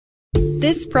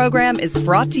This program is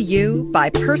brought to you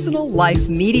by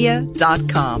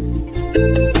PersonalLifeMedia.com.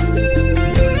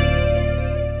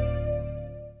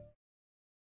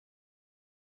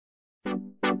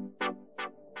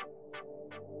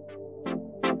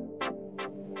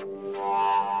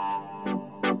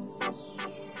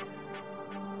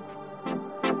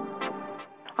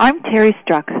 I'm Terry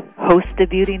Struck, host of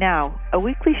Beauty Now, a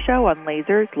weekly show on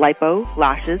lasers, lipo,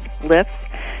 lashes, lifts,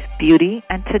 beauty,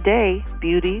 and today,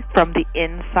 beauty from the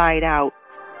inside out.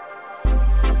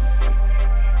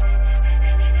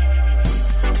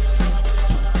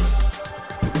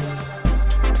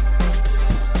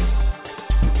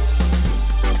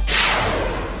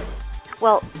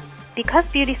 Well, because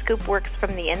Beauty Scoop works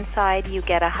from the inside, you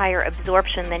get a higher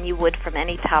absorption than you would from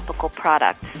any topical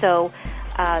product. So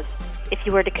if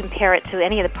you were to compare it to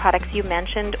any of the products you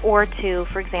mentioned, or to,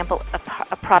 for example,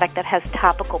 a product that has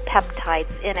topical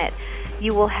peptides in it,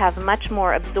 you will have much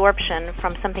more absorption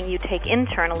from something you take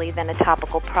internally than a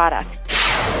topical product.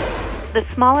 The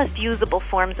smallest usable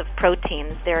forms of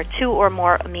proteins, there are 2 or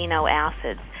more amino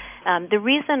acids. The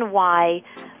reason why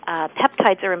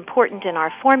peptides are important in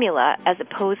our formula as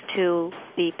opposed to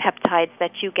the peptides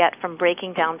that you get from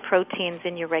breaking down proteins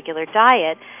in your regular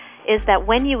diet is that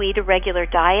when you eat a regular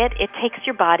diet, it takes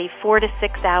your body 4 to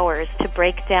 6 hours to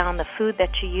break down the food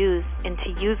that you use into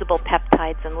usable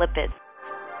peptides and lipids.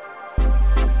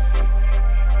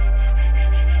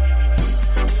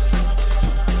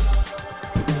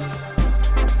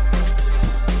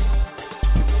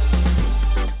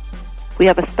 We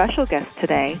have a special guest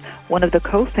today, one of the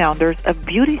co-founders of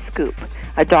Beauty Scoop,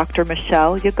 a Dr.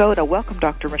 Michelle Yagoda. Welcome,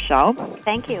 Dr. Michelle.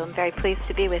 Thank you. I'm very pleased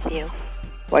to be with you.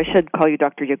 Well, I should call you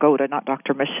Dr. Yagoda, not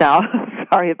Dr. Michelle.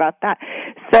 Sorry about that.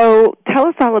 So tell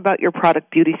us all about your product,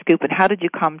 Beauty Scoop, and how did you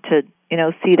come to,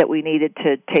 see that we needed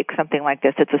to take something like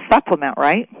this? It's a supplement,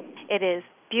 right? It is.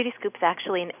 Beauty Scoop is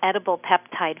actually an edible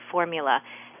peptide formula,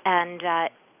 and I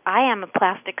am a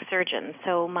plastic surgeon,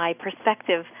 so my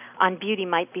perspective on beauty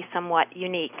might be somewhat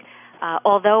unique.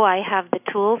 Although I have the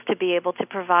tools to be able to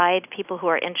provide people who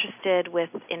are interested with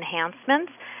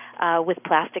enhancements, with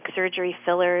plastic surgery,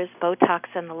 fillers, Botox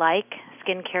and the like,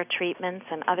 skincare treatments,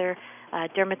 and other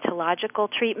dermatological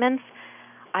treatments,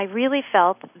 I really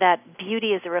felt that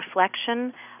beauty is a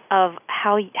reflection of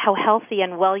how healthy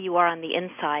and well you are on the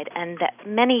inside, and that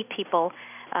many people,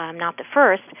 not the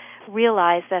first,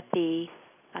 realize that the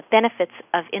benefits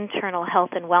of internal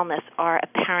health and wellness are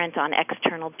apparent on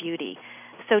external beauty.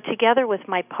 So together with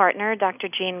my partner, Dr.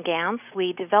 Jean Gantz,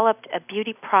 we developed a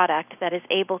beauty product that is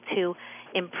able to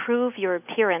improve your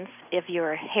appearance of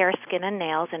your hair, skin, and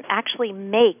nails, and actually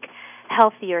make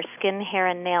healthier skin, hair,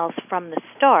 and nails from the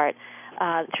start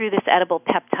through this edible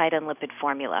peptide and lipid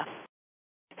formula.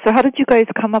 So how did you guys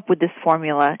come up with this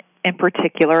formula in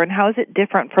particular, and how is it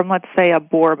different from, let's say, a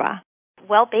Borba?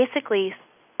 Well, basically,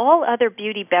 all other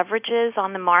beauty beverages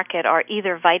on the market are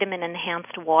either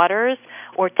vitamin-enhanced waters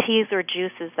or teas or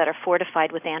juices that are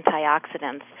fortified with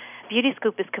antioxidants. Beauty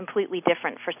Scoop is completely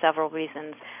different for several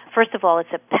reasons. First of all,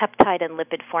 it's a peptide and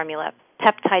lipid formula.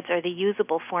 Peptides are the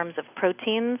usable forms of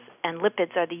proteins, and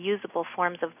lipids are the usable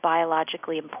forms of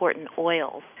biologically important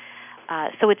oils.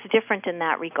 So it's different in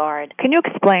that regard. Can you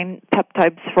explain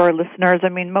peptides for our listeners? I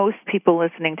mean, most people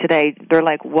listening today, they're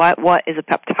like, what is a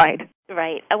peptide?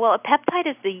 Right. Well, a peptide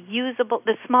is the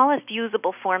smallest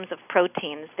usable forms of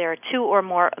proteins. There are 2 or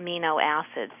more amino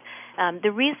acids.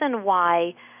 The reason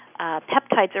why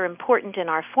peptides are important in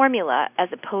our formula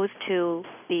as opposed to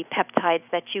the peptides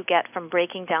that you get from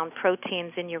breaking down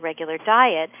proteins in your regular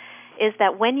diet is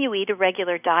that when you eat a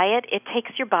regular diet, it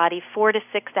takes your body 4 to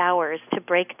 6 hours to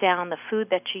break down the food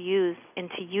that you use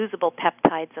into usable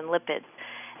peptides and lipids.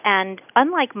 And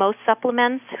unlike most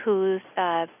supplements whose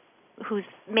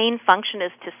main function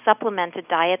is to supplement a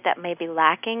diet that may be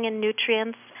lacking in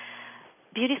nutrients,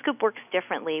 Beauty Scoop works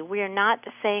differently. We are not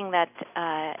saying that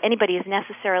anybody is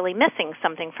necessarily missing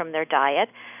something from their diet,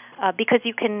 because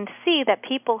you can see that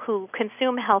people who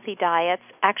consume healthy diets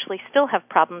actually still have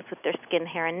problems with their skin,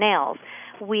 hair, and nails.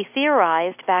 We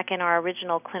theorized back in our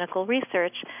original clinical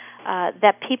research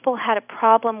that people had a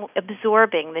problem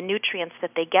absorbing the nutrients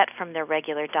that they get from their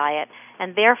regular diet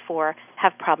and therefore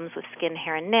have problems with skin,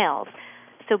 hair, and nails.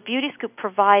 So Beauty Scoop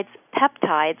provides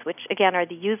peptides, which again are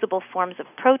the usable forms of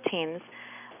proteins,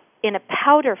 in a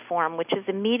powder form, which is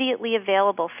immediately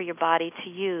available for your body to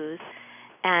use.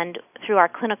 And through our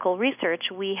clinical research,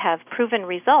 we have proven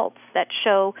results that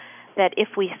show that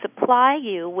if we supply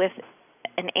you with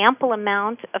an ample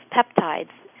amount of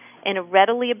peptides in a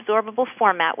readily absorbable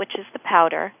format, which is the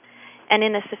powder, and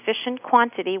in a sufficient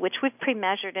quantity, which we've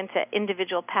pre-measured into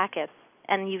individual packets,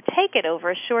 and you take it over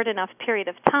a short enough period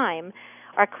of time,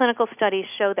 our clinical studies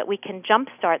show that we can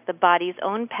jumpstart the body's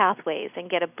own pathways and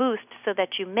get a boost so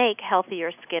that you make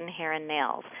healthier skin, hair, and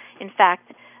nails. In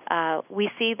fact, we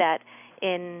see that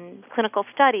in clinical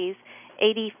studies,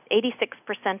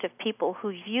 86% of people who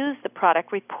use the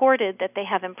product reported that they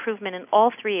have improvement in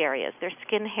all three areas, their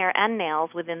skin, hair, and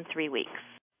nails, within 3 weeks.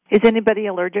 Is anybody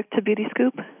allergic to Beauty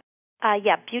Scoop?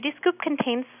 Yeah, Beauty Scoop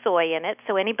contains soy in it,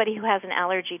 so anybody who has an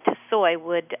allergy to soy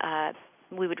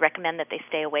we would recommend that they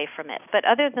stay away from it. But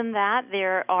other than that,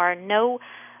 there are no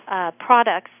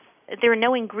there are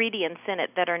no ingredients in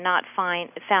it that are not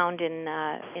found in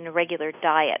a regular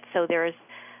diet. So there's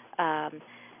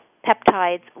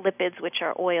peptides, lipids, which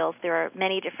are oils. There are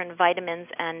many different vitamins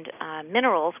and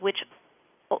minerals, which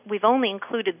we've only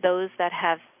included those that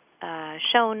have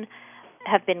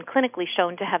been clinically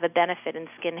shown to have a benefit in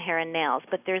skin, hair, and nails.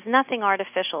 But there's nothing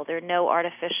artificial. There are no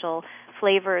artificial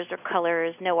flavors or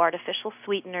colors, no artificial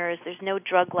sweeteners. There's no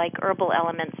drug-like herbal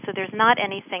elements. So there's not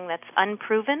anything that's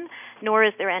unproven, nor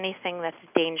is there anything that's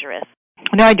dangerous.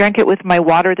 No, I drank it with my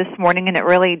water this morning, and it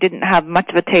really didn't have much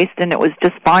of a taste, and it was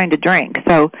just fine to drink.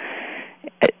 So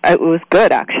it was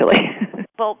good, actually.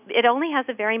 Well, it only has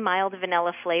a very mild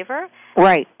vanilla flavor.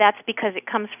 Right. That's because it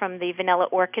comes from the vanilla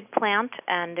orchid plant,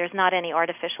 and there's not any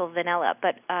artificial vanilla.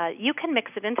 But you can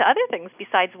mix it into other things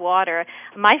besides water.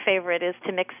 My favorite is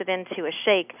to mix it into a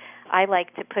shake. I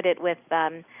like to put it with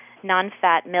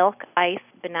non-fat milk, ice,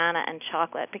 banana, and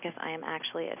chocolate, because I am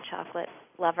actually a chocolate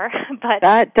lover. But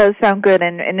that does sound good.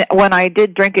 And when I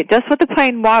did drink it just with the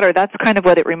plain water, that's kind of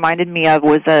what it reminded me of,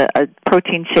 was a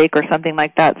protein shake or something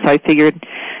like that. So I figured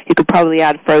you could probably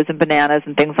add frozen bananas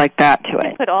and things like that to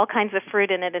it. Put all kinds of fruit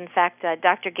in it. In fact,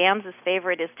 Dr. Gams's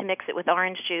favorite is to mix it with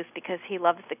orange juice because he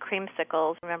loves the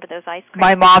creamsicles. Remember those ice cream?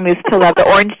 My mom used to love the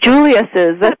Orange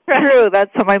Julius's. That's true.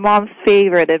 That's my mom's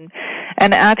favorite.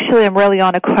 And actually, I'm really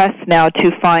on a quest now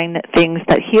to find things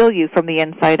that heal you from the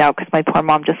inside out, because my poor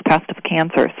mom just passed of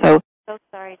cancer. So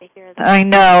sorry to hear that. I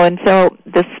know. And so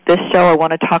this show, I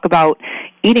want to talk about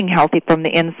eating healthy from the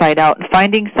inside out and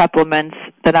finding supplements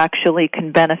that actually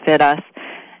can benefit us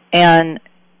and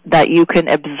that you can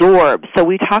absorb. So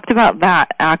we talked about that,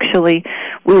 actually.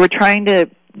 We were trying to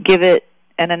give it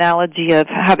an analogy of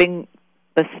having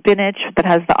the spinach that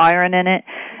has the iron in it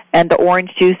and the orange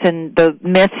juice, and the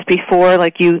myths before,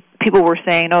 like people were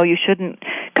saying, oh, you shouldn't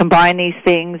combine these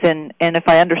things, and if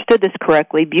I understood this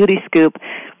correctly, Beauty Scoop,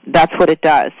 that's what it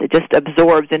does. It just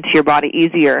absorbs into your body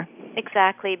easier.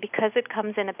 Exactly. Because it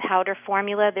comes in a powder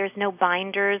formula, there's no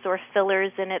binders or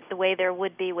fillers in it the way there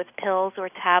would be with pills or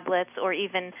tablets or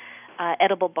even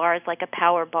edible bars like a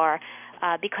power bar.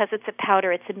 Because it's a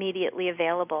powder, it's immediately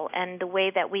available. And the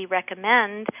way that we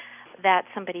recommend that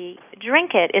somebody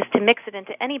drink it is to mix it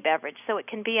into any beverage. So it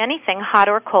can be anything, hot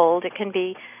or cold. It can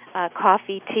be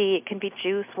coffee, tea. It can be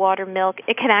juice, water, milk.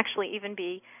 It can actually even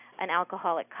be an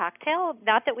alcoholic cocktail.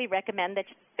 Not that we recommend that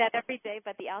you do that every day,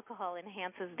 but the alcohol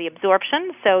enhances the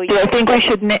absorption. So I think we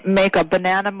should make a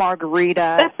banana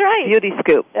margarita. That's right. Beauty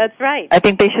Scoop. That's right. I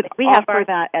think they should offer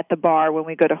that at the bar when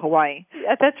we go to Hawaii.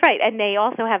 That's right. And they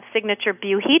also have signature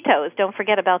bujitos. Don't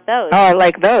forget about those. Oh, I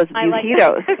like those.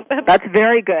 Bujitos. Like That's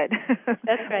very good.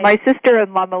 That's right. My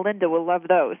sister-in-law, Melinda, will love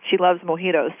those. She loves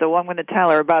mojitos, so I'm going to tell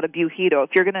her about a bujito.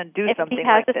 If you're going to do something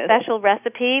like this. If she has a special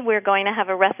recipe, we're going to have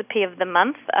a recipe of the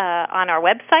month on our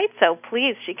website, so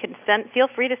please, she can feel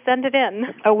free to send it in.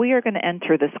 Oh, we are going to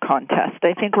enter this contest.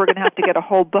 I think we're going to have to get a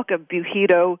whole book of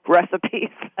bujito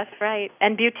recipes. That's right.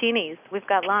 And butinis. We've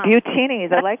got lots.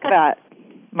 Butinis. I like that.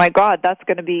 My God, that's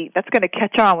going to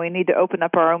catch on. We need to open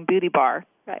up our own beauty bar.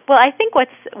 Right. Well, I think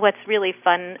what's really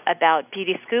fun about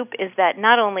Beauty Scoop is that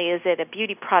not only is it a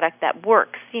beauty product that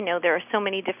works, there are so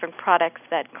many different products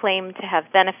that claim to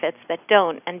have benefits that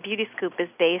don't, and Beauty Scoop is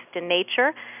based in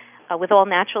nature with all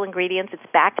natural ingredients. It's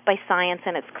backed by science,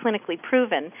 and it's clinically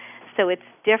proven, so it's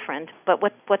different. But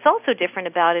what's also different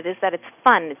about it is that it's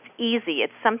fun, it's easy,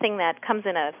 it's something that comes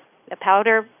in a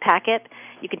powder packet.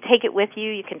 You can take it with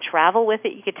you. You can travel with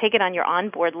it. You can take it on your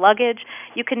onboard luggage.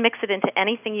 You can mix it into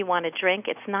anything you want to drink.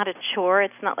 It's not a chore.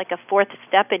 It's not like a fourth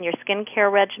step in your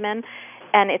skincare regimen.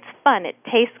 And it's fun. It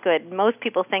tastes good. Most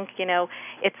people think,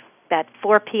 it's that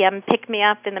 4 p.m.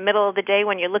 pick-me-up in the middle of the day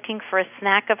when you're looking for a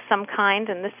snack of some kind,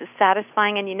 and this is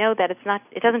satisfying, and you know that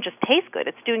it doesn't just taste good.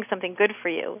 It's doing something good for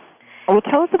you. Well,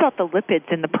 tell us about the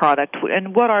lipids in the product,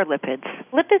 and what are lipids?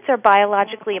 Lipids are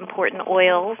biologically important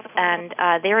oils, and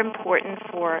they're important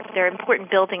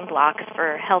building blocks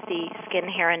for healthy skin,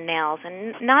 hair, and nails.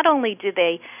 And not only do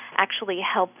they actually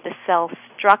help the cell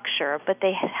structure, but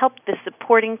they help the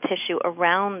supporting tissue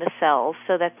around the cells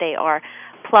so that they are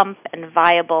plump and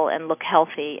viable and look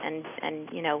healthy and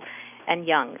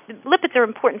young. Lipids are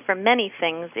important for many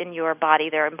things in your body.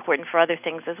 They're important for other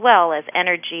things as well, as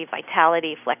energy,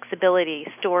 vitality, flexibility,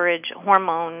 storage,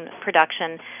 hormone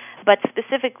production. But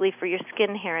specifically for your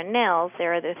skin, hair, and nails,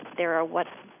 there are what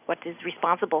is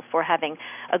responsible for having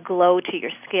a glow to your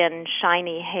skin,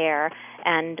 shiny hair,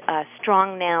 and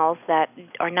strong nails that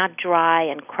are not dry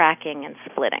and cracking and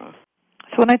splitting.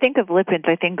 So when I think of lipids,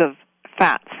 I think of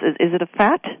fats. Is it a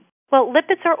fat? Well,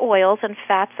 lipids are oils, and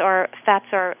fats are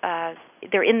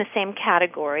they're in the same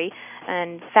category.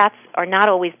 And fats are not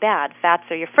always bad. Fats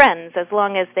are your friends as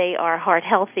long as they are heart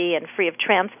healthy and free of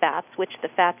trans fats, which the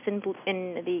fats in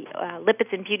the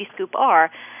lipids in Beauty Scoop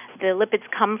are. The lipids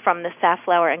come from the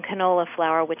safflower and canola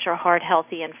flour, which are heart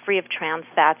healthy and free of trans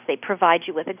fats. They provide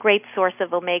you with a great source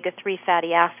of omega-3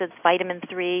 fatty acids, vitamin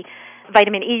E,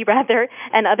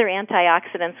 and other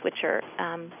antioxidants, which are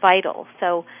vital.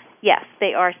 So, yes,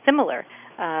 they are similar,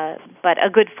 but a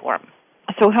good form.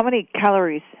 So how many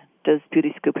calories does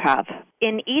Beauty Scoop have?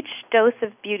 In each dose of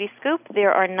Beauty Scoop,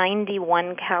 there are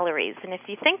 91 calories. And if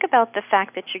you think about the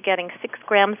fact that you're getting 6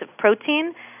 grams of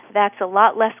protein, that's a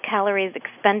lot less calories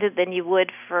expended than you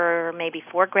would for maybe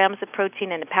 4 grams of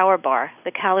protein in a power bar.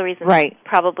 The calories are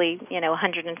probably,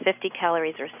 150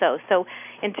 calories or so. So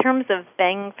in terms of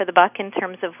bang for the buck, in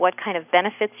terms of what kind of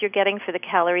benefits you're getting for the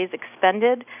calories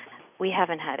expended, we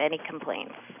haven't had any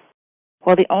complaints.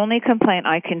 Well, the only complaint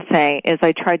I can say is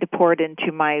I tried to pour it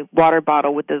into my water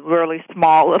bottle with the really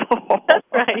small little hole.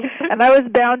 Right. And I was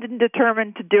bound and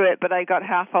determined to do it, but I got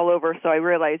half all over, so I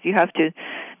realized you have to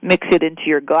mix it into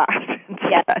your glass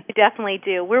instead. Yes, you definitely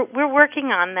do. We're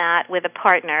working on that with a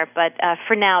partner, but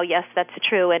for now, yes, that's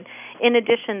true. And in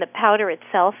addition, the powder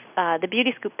itself, the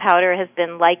Beauty Scoop powder has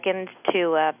been likened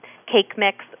to a cake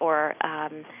mix or,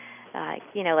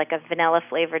 like a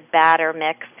vanilla-flavored batter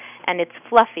mix. And it's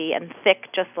fluffy and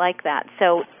thick just like that.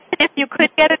 So if you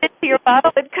could get it into your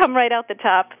bottle, it'd come right out the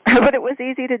top. But it was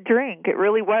easy to drink. It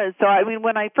really was. So, I mean,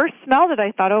 when I first smelled it,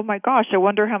 I thought, oh, my gosh, I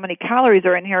wonder how many calories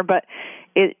are in here. But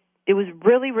it was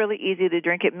really, really easy to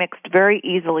drink. It mixed very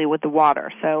easily with the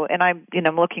water. So, and I'm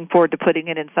looking forward to putting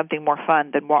it in something more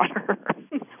fun than water.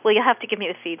 Well, you'll have to give me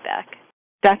the feedback.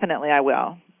 Definitely, I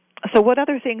will. So what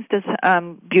other things does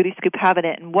Beauty Scoop have in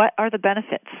it, and what are the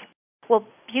benefits? Well,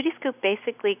 Beauty Scoop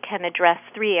basically can address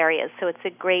 3 areas, so it's a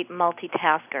great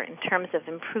multitasker in terms of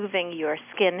improving your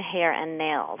skin, hair, and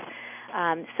nails.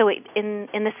 So in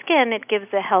the skin, it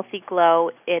gives a healthy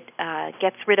glow. It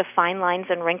gets rid of fine lines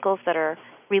and wrinkles that are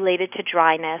related to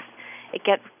dryness. It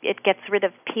gets rid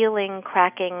of peeling,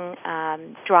 cracking,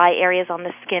 dry areas on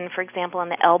the skin, for example, on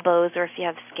the elbows, or if you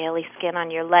have scaly skin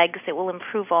on your legs, it will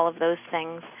improve all of those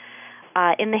things.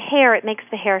 In the hair, it makes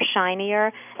the hair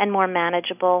shinier and more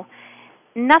manageable.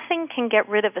 Nothing can get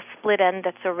rid of a split end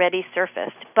that's already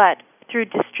surfaced, but through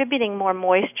distributing more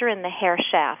moisture in the hair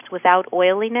shaft without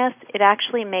oiliness, it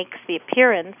actually makes the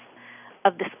appearance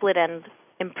of the split end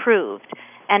improved.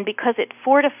 And because it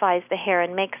fortifies the hair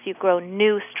and makes you grow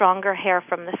new, stronger hair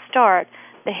from the start,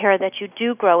 the hair that you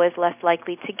do grow is less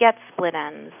likely to get split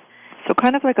ends. So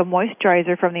kind of like a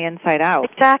moisturizer from the inside out.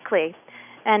 Exactly.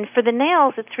 And for the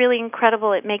nails, it's really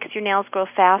incredible. It makes your nails grow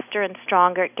faster and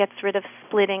stronger. It gets rid of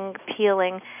splitting,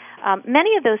 peeling.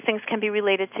 Many of those things can be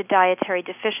related to dietary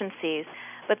deficiencies.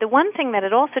 But the one thing that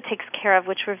it also takes care of,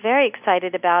 which we're very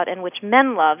excited about and which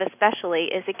men love especially,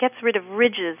 is it gets rid of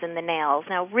ridges in the nails.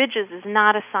 Now, ridges is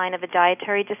not a sign of a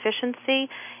dietary deficiency.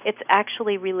 It's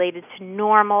actually related to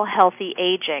normal, healthy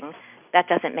aging. That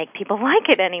doesn't make people like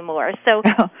it anymore. So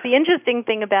the interesting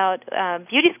thing about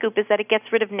Beauty Scoop is that it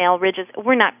gets rid of nail ridges.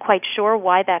 We're not quite sure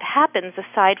why that happens,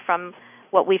 aside from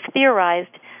what we've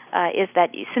theorized is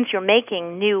that since you're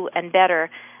making new and better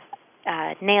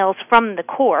nails from the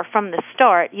core, from the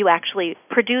start, you actually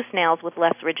produce nails with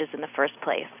less ridges in the first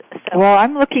place. So, well,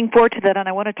 I'm looking forward to that, and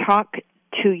I want to talk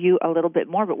to you a little bit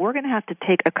more, but we're going to have to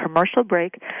take a commercial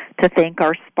break to thank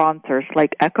our sponsors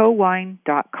like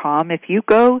EchoWine.com. If you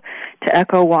go to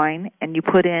Echo Wine and you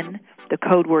put in the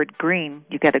code word GREEN,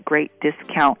 you get a great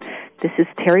discount. This is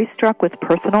Terry Struck with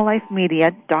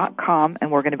PersonalLifeMedia.com,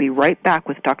 and we're going to be right back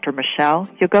with Dr. Michelle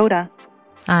Yagoda.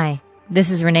 Hi,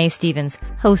 this is Renee Stevens,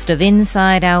 host of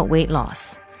Inside Out Weight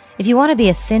Loss. If you want to be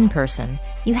a thin person,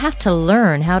 you have to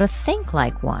learn how to think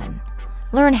like one.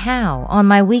 Learn how on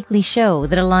my weekly show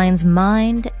that aligns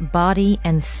mind, body,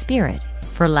 and spirit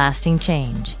for lasting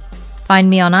change. Find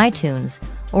me on iTunes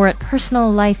or at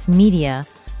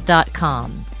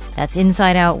PersonalLifeMedia.com. That's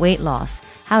Inside Out Weight Loss,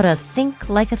 how to think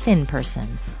like a thin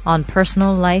person on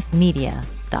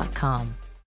PersonalLifeMedia.com.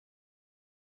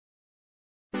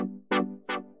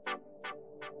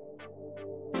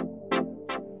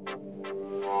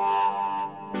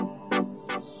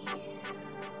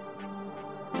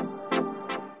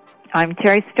 I'm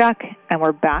Terry Stuck, and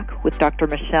we're back with Dr.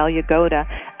 Michelle Yagoda,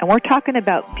 and we're talking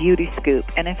about Beauty Scoop.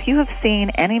 And if you have seen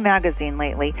any magazine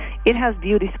lately, it has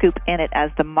Beauty Scoop in it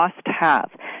as the must-have.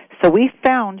 So we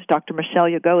found Dr. Michelle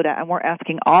Yagoda, and we're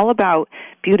asking all about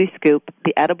Beauty Scoop,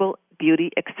 the edible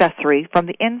beauty accessory from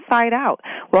the inside out.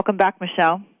 Welcome back,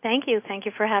 Michelle. Thank you. Thank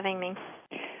you for having me.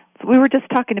 So we were just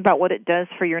talking about what it does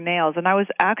for your nails, and I was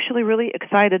actually really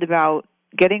excited about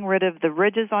getting rid of the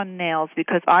ridges on nails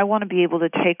because I want to be able to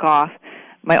take off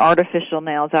my artificial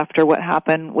nails after what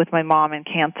happened with my mom and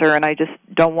cancer, and I just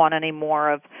don't want any more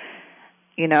of,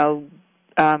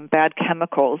 bad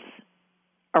chemicals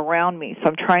around me. So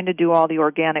I'm trying to do all the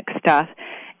organic stuff,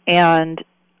 and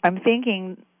I'm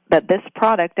thinking that this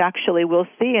product actually we'll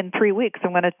see in 3 weeks.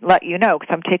 I'm going to let you know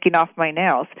because I'm taking off my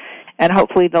nails, and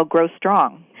hopefully they'll grow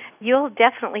strong. You'll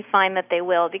definitely find that they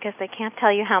will, because I can't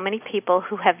tell you how many people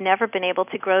who have never been able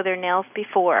to grow their nails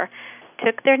before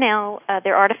took their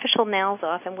artificial nails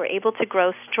off and were able to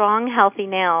grow strong, healthy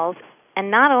nails. And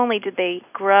not only did they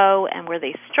grow and were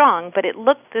they strong, but it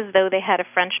looked as though they had a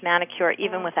French manicure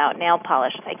even without nail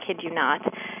polish. I kid you not.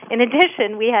 In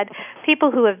addition, we had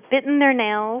people who have bitten their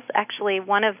nails. Actually,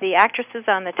 one of the actresses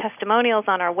on the testimonials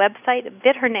on our website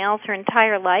bit her nails her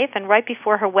entire life, and right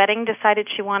before her wedding decided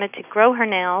she wanted to grow her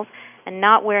nails and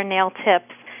not wear nail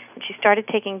tips. And she started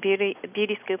taking Beauty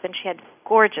Scoop, and she had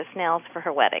gorgeous nails for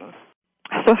her wedding.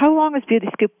 So how long has Beauty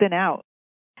Scoop been out?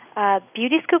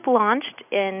 Beauty Scoop launched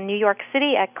in New York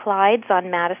City at Clyde's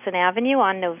on Madison Avenue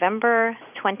on November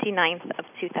 29th of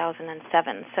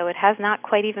 2007. So it has not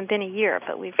quite even been a year,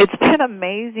 but It's been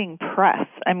amazing press.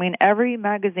 I mean, every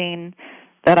magazine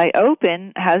that I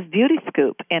open has Beauty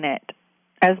Scoop in it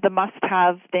as the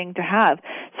must-have thing to have.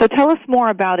 So tell us more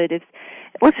about it.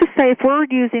 Let's just say if we're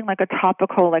using like a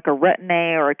topical, like a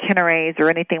Retin-A or a Kineraze or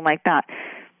anything like that,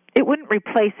 it wouldn't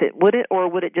replace it, would it? Or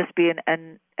would it just be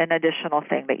an additional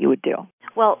thing that you would do?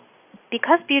 Well,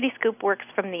 because Beauty Scoop works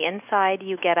from the inside,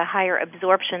 you get a higher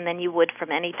absorption than you would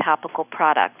from any topical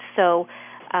product. So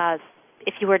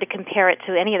if you were to compare it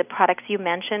to any of the products you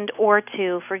mentioned, or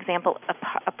to, for example,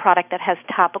 a product that has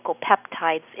topical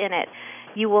peptides in it,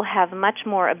 you will have much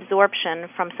more absorption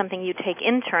from something you take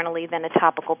internally than a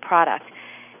topical product.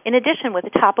 In addition, with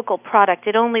a topical product,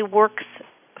 it only works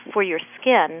for your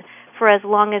skin for as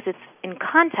long as it's in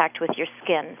contact with your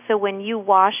skin. So when you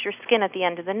wash your skin at the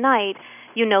end of the night,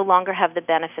 you no longer have the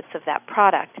benefits of that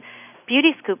product.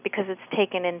 Beauty Scoop, because it's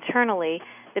taken internally,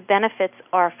 the benefits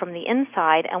are from the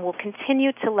inside and will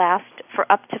continue to last for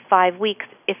up to 5 weeks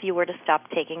if you were to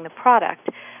stop taking the product.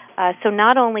 So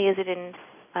not only is it in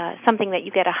something that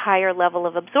you get a higher level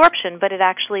of absorption, but it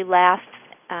actually lasts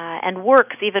and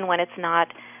works even when it's not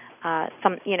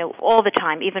all the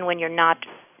time, even when you're not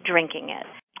drinking it.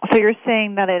 So you're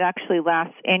saying that it actually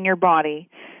lasts in your body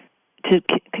to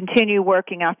continue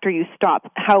working after you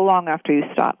stop. How long after you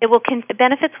stop? The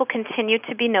benefits will continue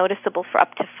to be noticeable for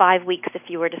up to 5 weeks if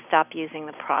you were to stop using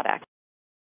the product.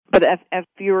 But if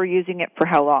you were using it for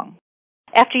how long?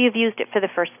 After you've used it for the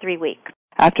first 3 weeks.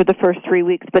 After the first 3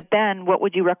 weeks. But then what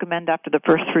would you recommend after the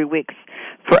first 3 weeks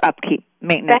for upkeep,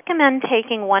 maintenance? Recommend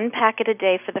taking 1 packet a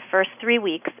day for the first 3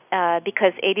 weeks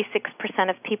because 86%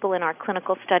 of people in our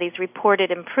clinical studies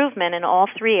reported improvement in all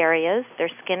 3 areas, their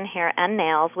skin, hair, and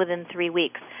nails, within 3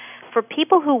 weeks. For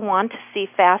people who want to see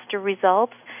faster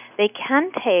results, they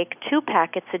can take 2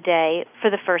 packets a day for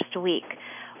the first week.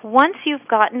 Once you've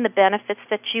gotten the benefits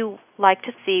that you like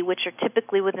to see, which are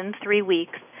typically within 3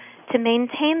 weeks, to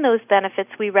maintain those benefits,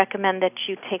 we recommend that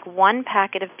you take 1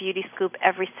 packet of Beauty Scoop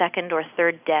every second or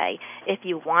third day. If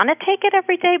you want to take it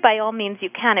every day, by all means you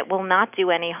can. It will not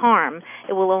do any harm.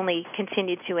 It will only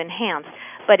continue to enhance.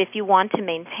 But if you want to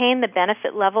maintain the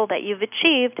benefit level that you've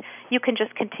achieved, you can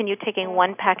just continue taking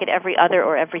 1 packet every other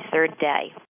or every third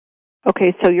day.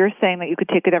 Okay, so you're saying that you could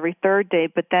take it every third day,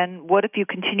 but then what if you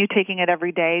continue taking it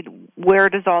every day? Where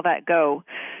does all that go?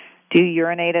 Do you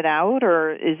urinate it out,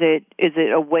 or is it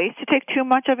a waste to take too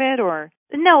much of it, or?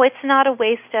 No, it's not a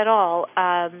waste at all.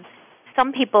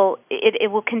 Some people,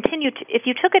 it will continue to, if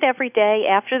you took it every day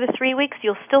after the 3 weeks,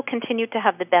 you'll still continue to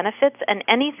have the benefits, and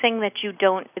anything that your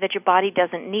body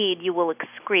doesn't need, you will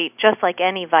excrete, just like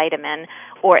any vitamin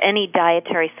or any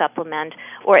dietary supplement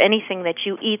or anything that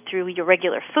you eat through your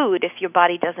regular food. If your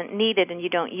body doesn't need it and you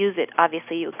don't use it,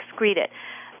 obviously you excrete it.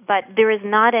 But there is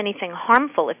not anything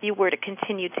harmful if you were to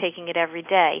continue taking it every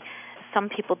day. Some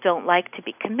people don't like to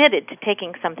be committed to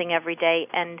taking something every day,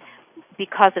 and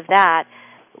because of that,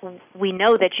 we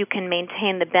know that you can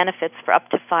maintain the benefits for up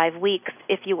to 5 weeks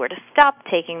if you were to stop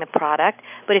taking the product,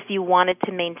 but if you wanted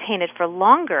to maintain it for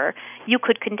longer, you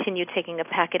could continue taking a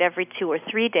packet every 2 or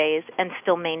 3 days and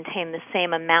still maintain the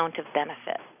same amount of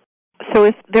benefit. So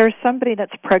if there's somebody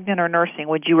that's pregnant or nursing,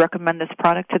 would you recommend this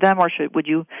product to them, or would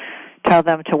you tell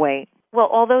them to wait? Well,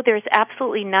 although there's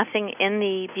absolutely nothing in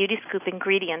the Beauty Scoop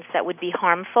ingredients that would be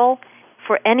harmful,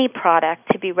 for any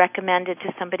product to be recommended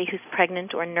to somebody who's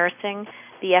pregnant or nursing,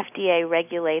 the FDA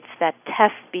regulates that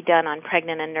tests be done on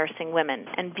pregnant and nursing women,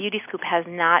 and Beauty Scoop has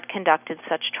not conducted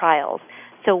such trials.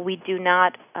 So we do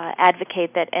not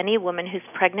advocate that any woman who's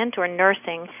pregnant or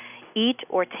nursing eat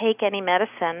or take any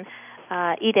medicine,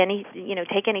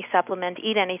 take any supplement,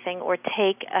 eat anything, or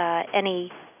take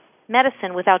any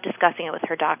medicine without discussing it with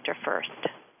her doctor first.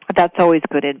 That's always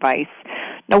good advice.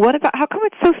 Now, what about, how come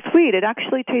it's so sweet? It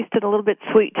actually tasted a little bit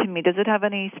sweet to me. Does it have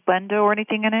any Splenda or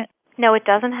anything in it? No, it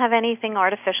doesn't have anything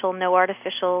artificial, no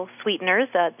artificial sweeteners.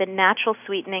 The natural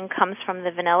sweetening comes from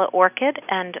the vanilla orchid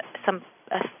and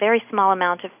a very small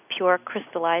amount of pure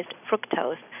crystallized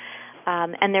fructose.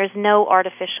 And there's no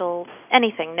artificial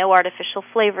anything, no artificial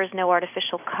flavors, no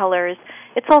artificial colors.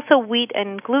 It's also wheat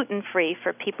and gluten-free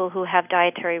for people who have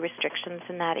dietary restrictions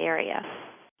in that area.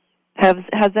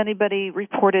 Has anybody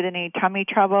reported any tummy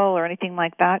trouble or anything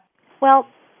like that? Well,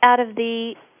 out of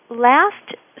the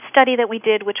last study that we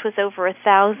did, which was over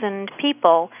 1,000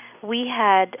 people, we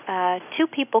had 2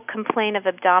 people complain of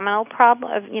abdominal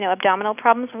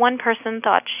problems. One person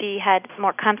thought she had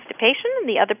more constipation, and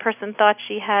the other person thought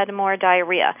she had more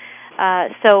diarrhea.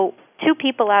 So 2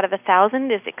 people out of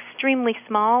 1,000 is extremely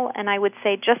small, and I would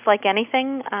say just like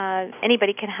anything,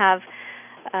 anybody can have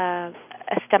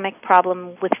a stomach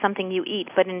problem with something you eat,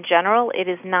 but in general, it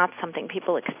is not something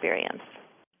people experience.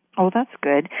 Oh, that's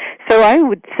good. So I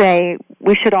would say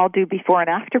we should all do before and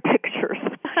after pictures.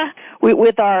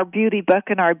 With our beauty book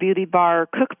and our beauty bar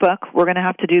cookbook, we're going to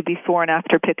have to do before and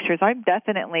after pictures. I'm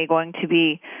definitely going to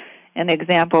be an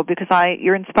example because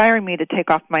you're inspiring me to take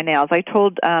off my nails. I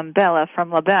told Bella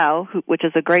from La Belle, which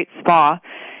is a great spa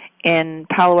in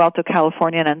Palo Alto,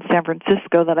 California, and in San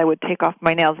Francisco, that I would take off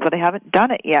my nails, but I haven't done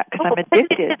it yet because I'm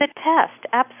addicted. Put it to the test.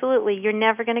 Absolutely. You're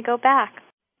never going to go back.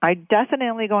 I'm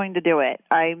definitely going to do it.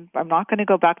 I'm not going to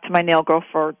go back to my nail girl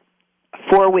for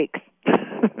 4 weeks.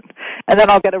 And then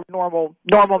I'll get a normal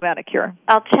manicure.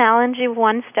 I'll challenge you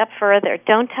one step further.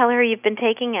 Don't tell her you've been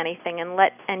taking anything,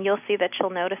 and you'll see that she'll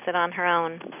notice it on her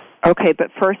own. Okay, but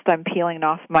first I'm peeling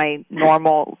off my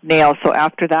normal nails, so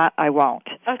after that I won't.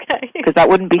 Okay. Because that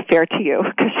wouldn't be fair to you,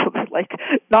 because you'll be like,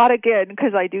 not again,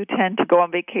 because I do tend to go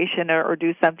on vacation or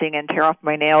do something and tear off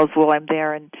my nails while I'm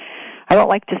there, and I don't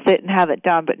like to sit and have it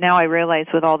done, but now I realize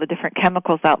with all the different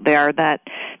chemicals out there that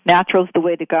natural's the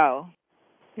way to go.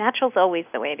 Natural's always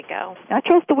the way to go.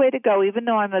 Natural's the way to go, even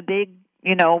though I'm a big,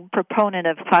 proponent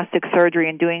of plastic surgery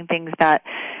and doing things that,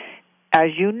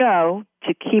 as you know,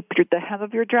 to keep the hem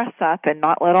of your dress up and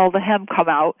not let all the hem come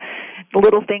out,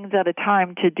 little things at a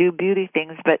time to do beauty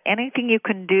things, but anything you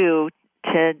can do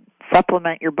to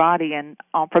supplement your body and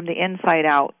from the inside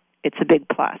out, it's a big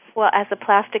plus. Well, as a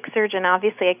plastic surgeon,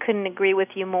 obviously I couldn't agree with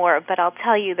you more, but I'll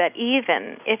tell you that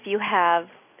even if you have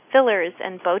fillers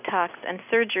and Botox and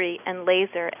surgery and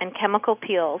laser and chemical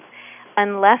peels,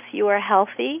 unless you are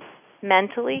healthy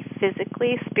mentally,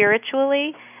 physically,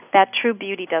 spiritually, that true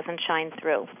beauty doesn't shine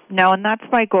through. No, and that's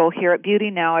my goal here at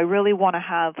Beauty Now. I really want to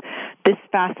have this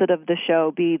facet of the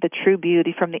show be the true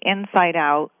beauty from the inside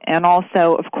out, and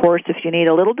also, of course, if you need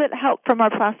a little bit of help from our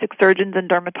plastic surgeons and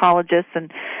dermatologists and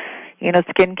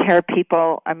skincare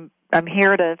people, I'm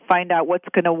here to find out what's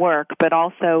going to work, but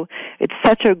also it's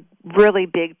such a really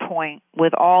big point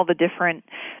with all the different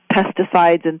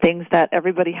pesticides and things that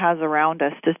everybody has around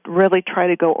us. Just really try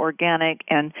to go organic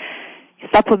and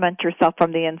supplement yourself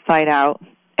from the inside out.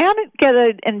 And get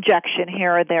an injection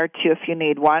here or there, too, if you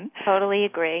need one. Totally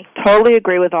agree. Totally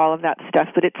agree with all of that stuff,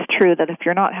 but it's true that if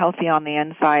you're not healthy on the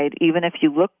inside, even if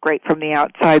you look great from the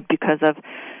outside because of,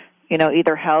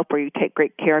 either help or you take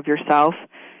great care of yourself,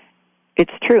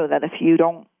 it's true that if you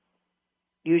don't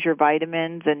use your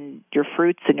vitamins and your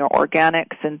fruits and your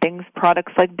organics and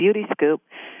products like Beauty Scoop,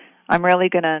 I'm really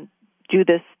going to do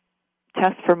this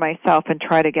test for myself and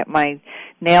try to get my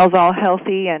nails all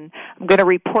healthy, and I'm going to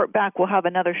report back. We'll have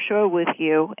another show with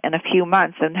you in a few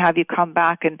months and have you come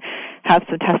back and have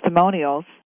some testimonials.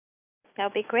 That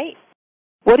would be great.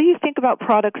 What do you think about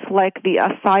products like the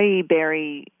acai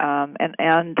berry and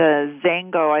the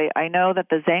Zango? I know that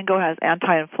the Zango has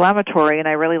anti-inflammatory, and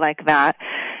I really like that.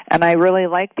 And I really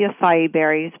like the acai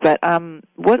berries, but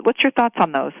what's your thoughts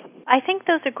on those? I think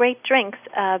those are great drinks,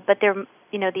 but they're,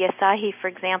 the acai, for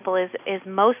example, is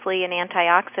mostly an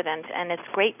antioxidant, and it's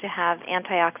great to have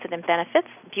antioxidant benefits.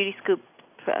 Beauty Scoop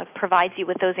provides you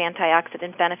with those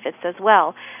antioxidant benefits as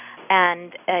well.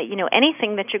 And,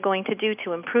 anything that you're going to do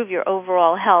to improve your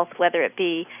overall health, whether it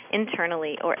be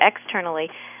internally or externally,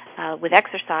 with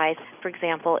exercise, for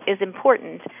example, is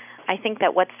important. I think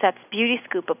that what sets Beauty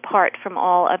Scoop apart from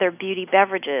all other beauty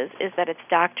beverages is that it's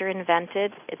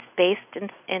doctor-invented, it's based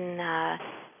in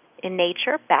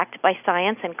nature, backed by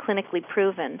science, and clinically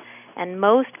proven. And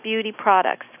most beauty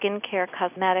products, skincare,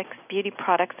 cosmetics, beauty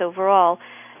products overall,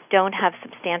 don't have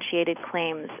substantiated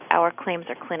claims. Our claims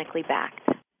are clinically backed.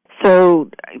 So,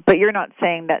 but you're not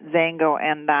saying that Zango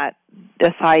and that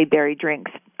acai berry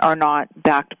drinks are not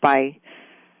backed by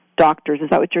doctors. Is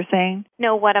that what you're saying?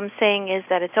 No, what I'm saying is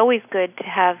that it's always good to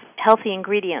have healthy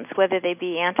ingredients, whether they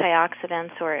be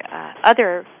antioxidants or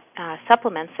other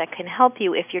supplements that can help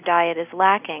you if your diet is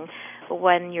lacking. But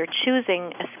when you're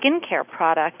choosing a skincare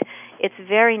product, it's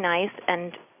very nice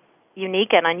and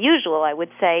unique and unusual, I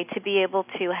would say, to be able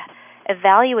to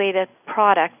evaluate a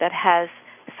product that has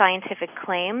scientific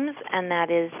claims and that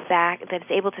is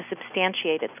able to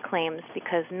substantiate its claims,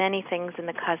 because many things in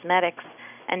the cosmetics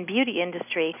and beauty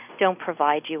industry don't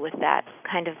provide you with that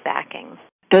kind of backing.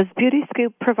 Does Beauty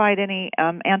Scoop provide any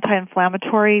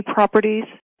anti-inflammatory properties?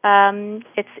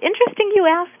 It's interesting you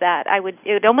asked that.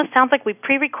 It almost sounds like we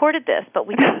pre-recorded this, but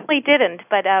we definitely didn't.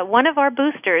 But one of our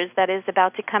boosters that is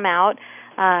about to come out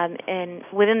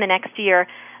within the next year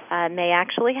may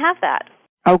actually have that.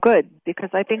 Oh, good, because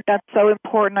I think that's so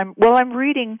important. I'm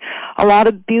reading a lot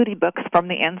of beauty books from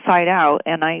the inside out,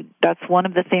 and that's one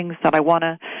of the things that I want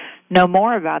to know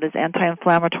more about is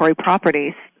anti-inflammatory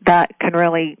properties that can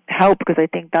really help, because I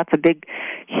think that's a big,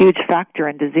 huge factor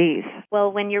in disease. Well,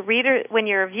 when your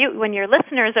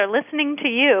listeners are listening to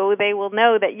you, they will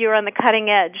know that you're on the cutting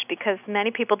edge, because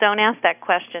many people don't ask that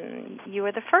question. You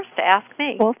were the first to ask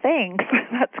me. Well, thanks.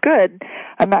 That's good.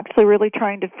 I'm actually really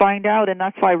trying to find out, and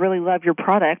that's why I really love your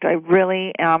product. I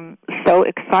really am so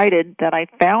excited that I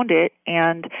found it,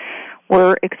 and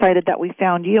we're excited that we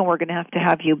found you, and we're going to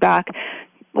have you back.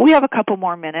 We have a couple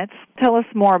more minutes. Tell us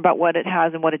more about what it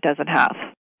has and what it doesn't have.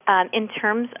 In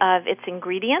terms of its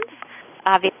ingredients,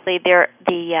 obviously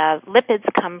the lipids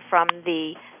come from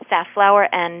the safflower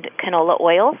and canola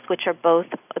oils, which are both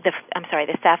the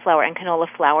safflower and canola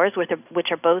flowers,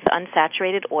 which are both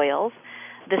unsaturated oils.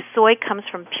 The soy comes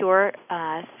from pure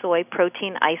soy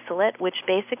protein isolate, which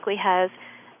basically has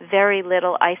very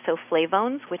little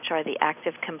isoflavones, which are the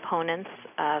active components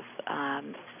of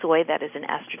soy that is an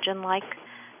estrogen-like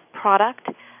product.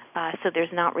 So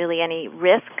there's not really any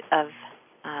risk of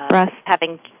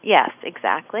having... Yes,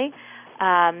 exactly.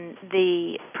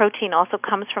 The protein also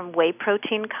comes from whey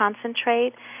protein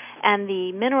concentrate, and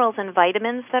the minerals and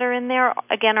vitamins that are in there,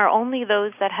 again, are only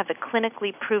those that have a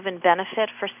clinically proven benefit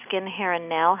for skin, hair, and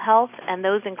nail health, and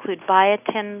those include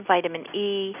biotin, vitamin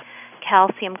E,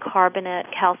 calcium carbonate,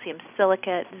 calcium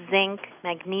silicate, zinc,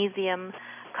 magnesium,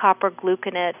 copper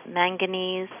gluconate,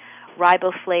 manganese,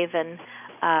 riboflavin,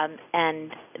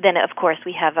 and then, of course,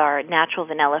 we have our natural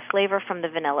vanilla flavor from the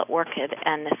vanilla orchid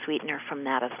and the sweetener from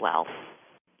that as well.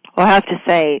 Well, I have to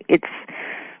say, it's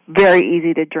very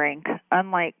easy to drink.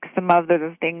 Unlike some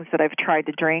other things that I've tried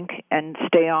to drink and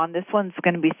stay on, this one's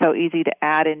going to be so easy to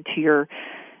add into your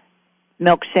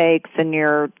milkshakes and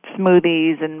your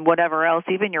smoothies and whatever else,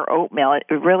 even your oatmeal.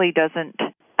 It really doesn't...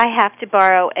 I have to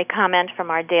borrow a comment from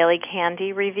our Daily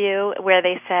Candy review where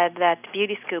they said that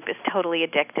Beauty Scoop is totally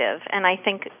addictive. And I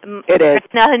think it is.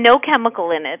 There's no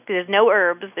chemical in it. There's no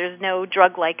herbs. There's no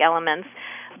drug-like elements.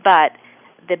 But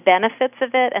the benefits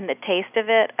of it and the taste of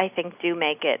it, I think, do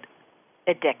make it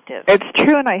addictive. It's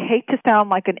true, and I hate to sound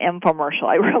like an infomercial.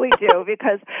 I really do,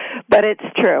 but it's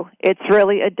true. It's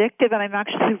really addictive, and I'm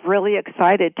actually really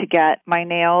excited to get my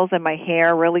nails and my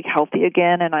hair really healthy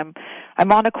again, and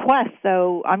I'm on a quest,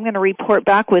 so I'm going to report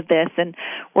back with this, and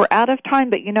we're out of time,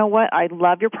 but you know what? I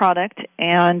love your product,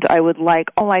 and I would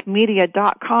like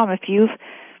onlinemedia.com. If you've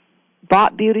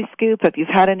bought Beauty Scoop, if you've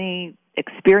had any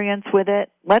experience with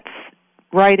it, let's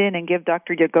write in and give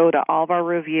Dr. Yagoda all of our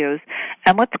reviews,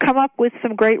 and let's come up with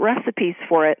some great recipes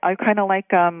for it. I kind of like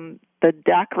the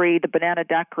daiquiri, the banana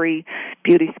daiquiri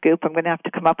Beauty Scoop. I'm going to have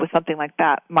to come up with something like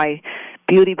that. My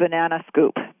beauty banana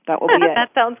scoop. That will be it. That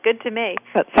sounds good to me.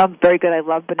 That sounds very good. I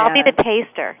love bananas. I'll be the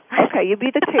taster. Okay, you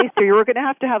be the taster. You're going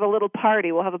to have a little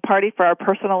party. We'll have a party for our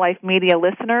Personal Life Media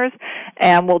listeners,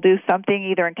 and we'll do something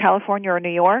either in California or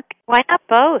New York. Why not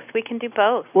both? We can do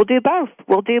both. We'll do both.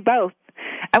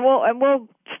 And we'll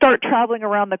start traveling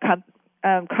around the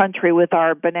country with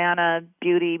our banana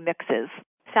beauty mixes.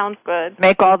 Sounds good.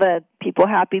 Make all the people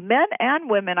happy, men and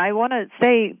women. I want to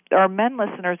say, our men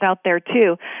listeners out there,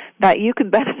 too, that you can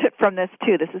benefit from this,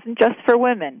 too. This isn't just for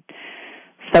women.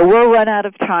 So we'll run out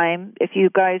of time. If you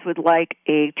guys would like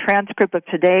a transcript of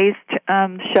today's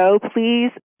show,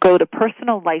 please go to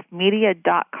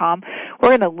personallifemedia.com. We're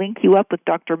going to link you up with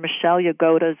Dr. Michelle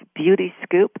Yagoda's Beauty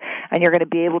Scoop, and you're going to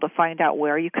be able to find out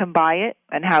where you can buy it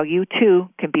and how you, too,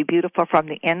 can be beautiful from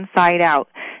the inside out.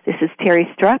 This is Terry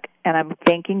Struck, and I'm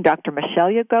thanking Dr.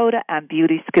 Michelle Yagoda and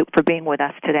Beauty Scoop for being with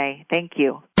us today. Thank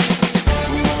you.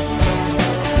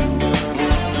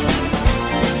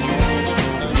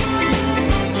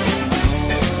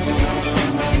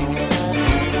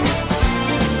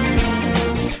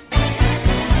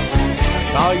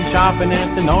 Saw you shopping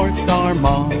at the North Star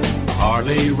Mall. I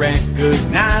hardly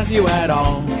recognize you at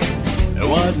all. It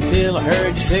wasn't until I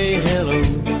heard you say hello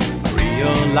I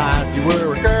realized you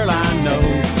were a girl I know.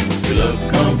 You look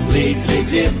completely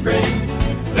different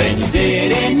than you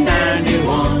did in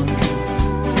 91.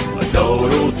 A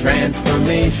total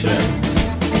transformation.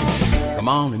 Come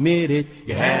on, admit it,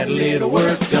 you had a little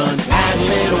work done. Had a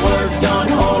little work done,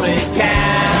 holy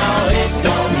cow. It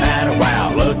don't matter,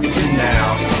 wow, look at you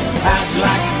now. How'd you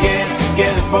like to get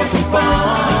together for some fun?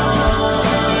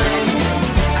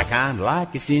 I kinda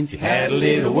like you since you had a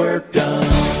little work done.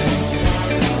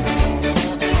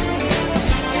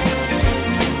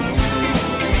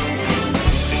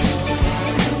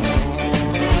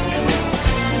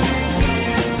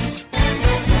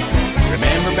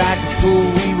 Remember back in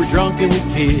school we were drunken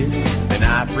with kids, and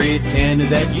I pretended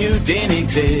that you didn't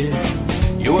exist.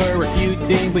 You were a cute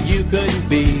thing, but you couldn't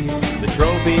be the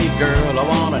trophy girl I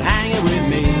wanted hanging with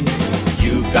me.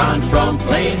 You've gone from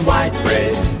plain white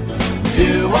bread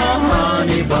to a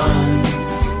honey bun.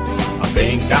 I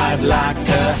think I'd like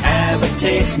to have a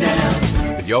taste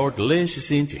now, 'cause you're delicious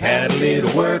since you had a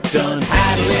little work done.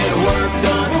 Had a little work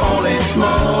done, holy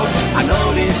smoke. I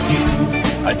noticed you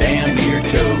a damn near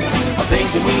choke. I think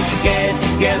that we should get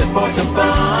together for some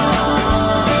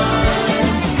fun.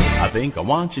 I think I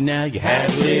want you now, you had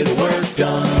a little work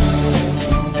done.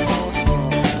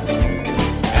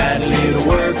 Had a little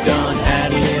work done,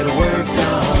 had a little work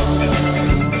done.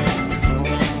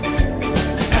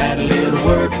 Had a little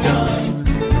work done.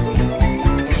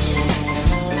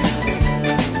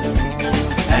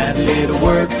 Had a little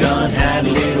work done, had a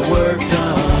little work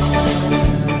done.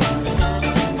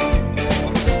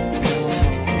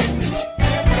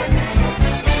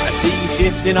 I see you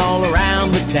shifting all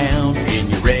around the town in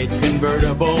your red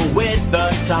convertible with the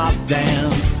top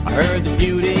down. I heard the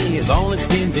beauty is only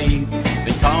skin deep.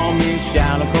 They call me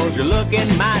shallow 'cause you're looking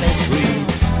mighty sweet.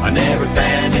 I never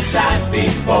fantasized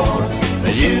before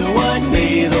that you would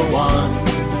be the one,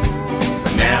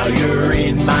 but now you're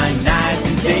in my night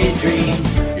and day dream.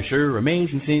 You're sure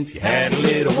amazing since you had a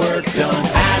little work done.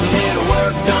 Had a little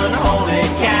work done, holy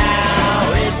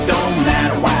cow. It don't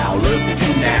matter, wow, look at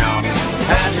you now.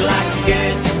 How'd you like to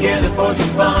get together for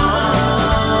some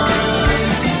fun?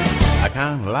 I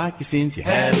kinda like you since you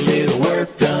had a little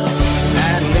work done.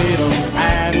 Had a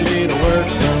little work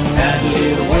done. Had a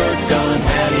little work done.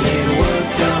 Had a little work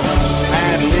done.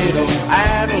 Had a little work done.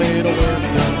 Had a little work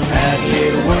done. Had a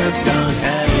little work done.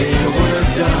 Had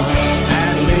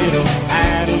a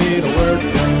little work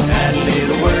done. Had a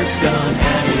little work done.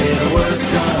 Had a little work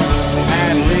done.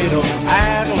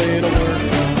 Had a little work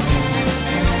done.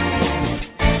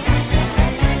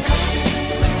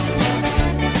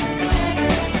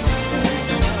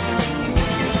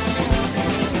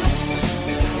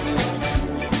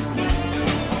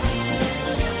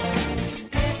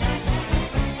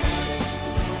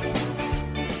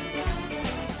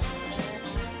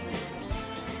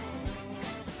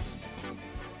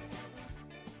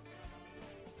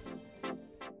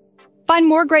 Find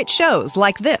more great shows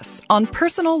like this on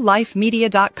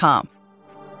personallifemedia.com.